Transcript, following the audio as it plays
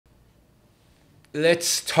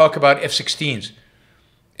let's talk about F-16s.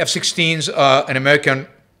 F-16s are an American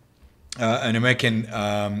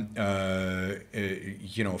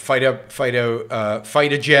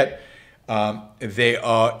fighter jet. They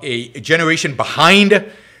are a generation behind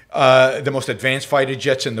the most advanced fighter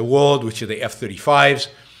jets in the world, which are the F-35s.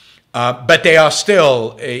 But they are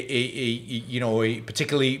still a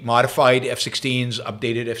particularly modified F-16s,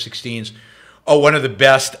 updated F-16s, are one of the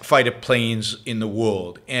best fighter planes in the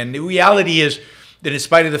world. And the reality is that in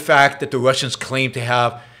spite of the fact that the Russians claim to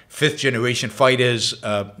have fifth-generation fighters,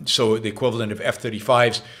 so the equivalent of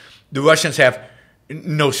F-35s, the Russians have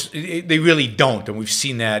no, they really don't, and we've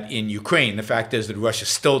seen that in Ukraine. The fact is that Russia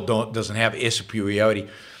still doesn't have air superiority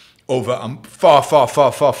over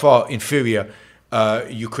far inferior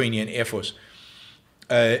Ukrainian Air Force.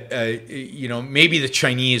 Maybe the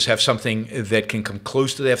Chinese have something that can come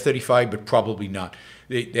close to the F-35, but probably not.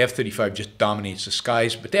 The F-35 just dominates the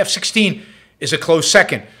skies, but the F-16 is a close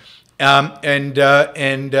second.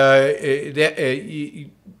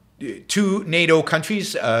 Two NATO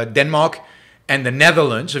countries, Denmark and the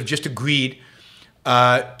Netherlands, have just agreed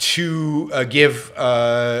to give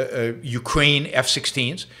Ukraine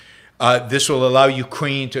F-16s. This will allow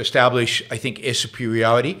Ukraine to establish, I think, air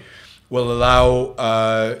superiority. Will allow,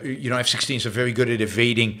 F-16s are very good at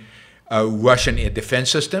evading Russian air defense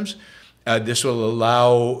systems. This will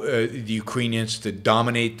allow the Ukrainians to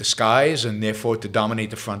dominate the skies and therefore to dominate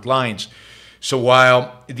the front lines. So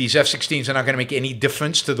while these F-16s are not going to make any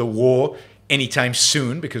difference to the war anytime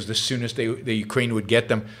soon, because the soonest the Ukraine would get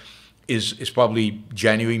them is probably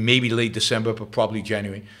January, maybe late December, but probably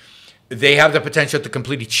January. They have the potential to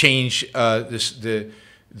completely change the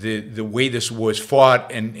way this war is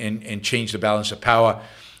fought and change the balance of power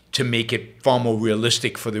to make it far more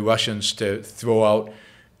realistic for the Russians to throw out,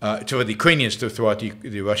 the Ukrainians to throw out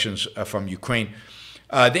the Russians from Ukraine.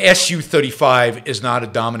 The Su-35 is not a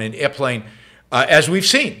dominant airplane, as we've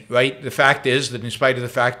seen, right? The fact is that in spite of the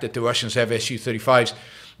fact that the Russians have Su-35s,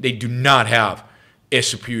 they do not have air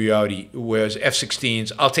superiority, whereas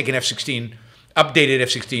F-16s, I'll take an F-16, updated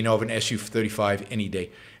F-16 over an Su-35 any day.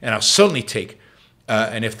 And I'll certainly take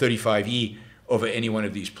an F-35E over any one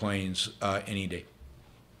of these planes any day.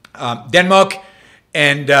 Denmark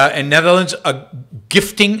and Netherlands are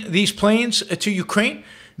gifting these planes to Ukraine.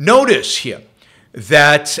 Notice here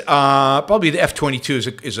that probably the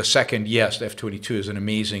F-22 is a second. Yes, the F-22 is an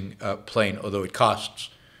amazing plane, although it costs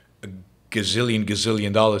a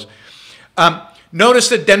gazillion dollars. Notice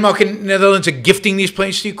that Denmark and Netherlands are gifting these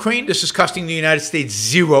planes to Ukraine. This is costing the United States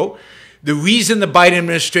zero. The reason the Biden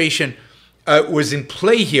administration was in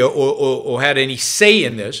play here or had any say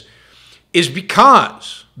in this is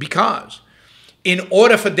because in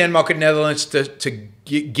order for Denmark and Netherlands to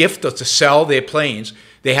gift or to sell their planes,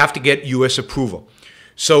 they have to get U.S. approval.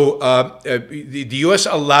 So the U.S.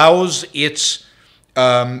 allows its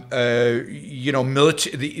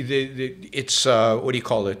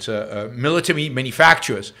military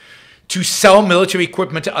manufacturers to sell military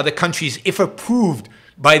equipment to other countries if approved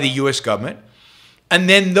by the U.S. government. And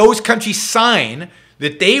then those countries sign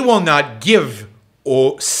that they will not give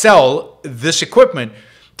or sell this equipment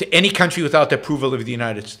to any country without the approval of the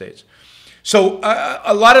United States. So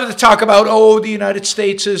a lot of the talk about, the United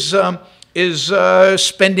States is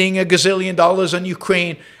spending a gazillion dollars on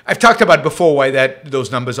Ukraine. I've talked about before why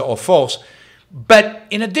those numbers are all false. But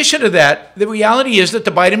in addition to that, the reality is that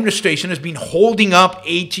the Biden administration has been holding up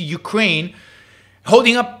aid to Ukraine,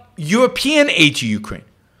 holding up European aid to Ukraine.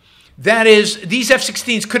 That is, these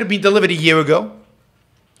F-16s could have been delivered a year ago.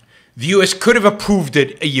 The U.S. could have approved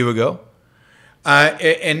it a year ago.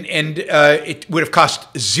 It would have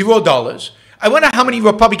cost $0. I wonder how many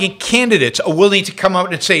Republican candidates are willing to come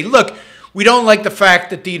out and say, look, we don't like the fact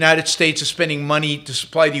that the United States is spending money to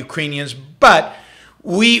supply the Ukrainians, but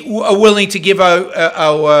we are willing to give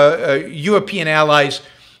our European allies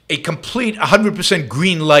a complete 100%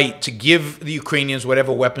 green light to give the Ukrainians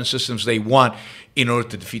whatever weapon systems they want in order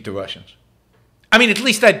to defeat the Russians. I mean, at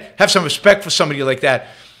least I'd have some respect for somebody like that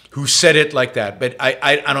who said it like that. But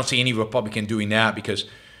I don't see any Republican doing that because,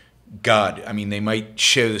 God, I mean, they might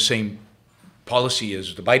share the same policy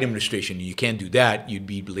as the Biden administration. You can't do that. You'd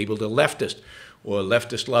be labeled a leftist or a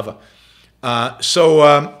leftist lover.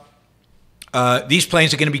 These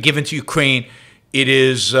planes are going to be given to Ukraine. It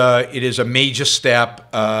is a major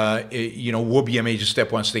step. Will be a major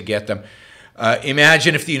step once they get them.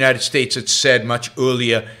 Imagine if the United States had said much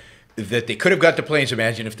earlier that they could have got the planes.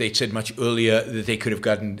 Imagine if they'd said much earlier that they could have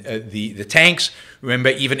gotten the tanks. Remember,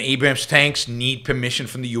 even Abrams tanks need permission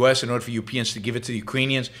from the U.S. in order for Europeans to give it to the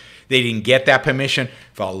Ukrainians. They didn't get that permission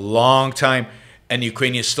for a long time, and the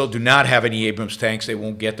Ukrainians still do not have any Abrams tanks. They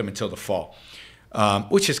won't get them until the fall.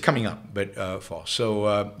 which is coming up, but fall.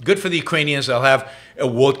 So good for the Ukrainians. They'll have a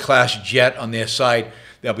world-class jet on their side.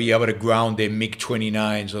 They'll be able to ground their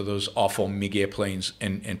MiG-29s or those awful MiG airplanes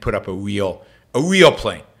and put up a real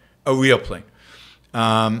plane. All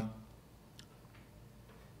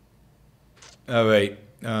right.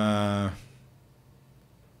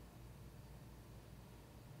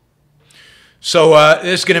 So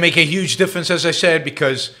this is going to make a huge difference, as I said,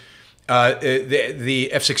 because the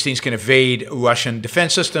F-16s can evade Russian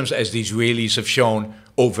defense systems, as the Israelis have shown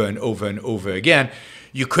over and over and over again.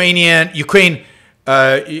 Ukraine is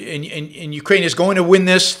going to win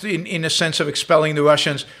this in a sense of expelling the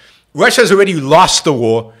Russians. Russia has already lost the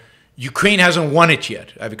war. Ukraine hasn't won it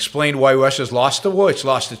yet. I've explained why Russia's lost the war. It's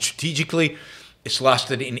lost it strategically. It's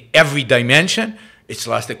lost it in every dimension. It's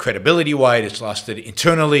lost it credibility-wise. It's lost it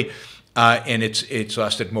internally. And it's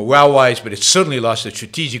lost it morale-wise, but it's certainly lost it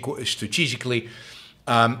strategically.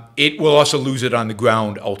 It will also lose it on the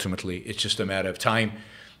ground ultimately. It's just a matter of time.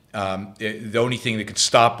 The only thing that can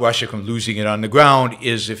stop Russia from losing it on the ground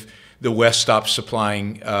is if the West stops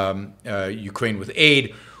supplying Ukraine with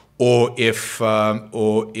aid, or if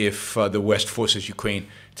the West forces Ukraine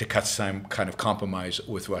to cut some kind of compromise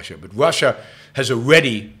with Russia. But Russia has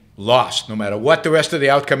already lost, no matter what the rest of the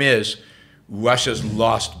outcome is. Russia's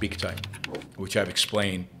lost big time, which I've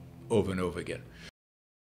explained over and over again.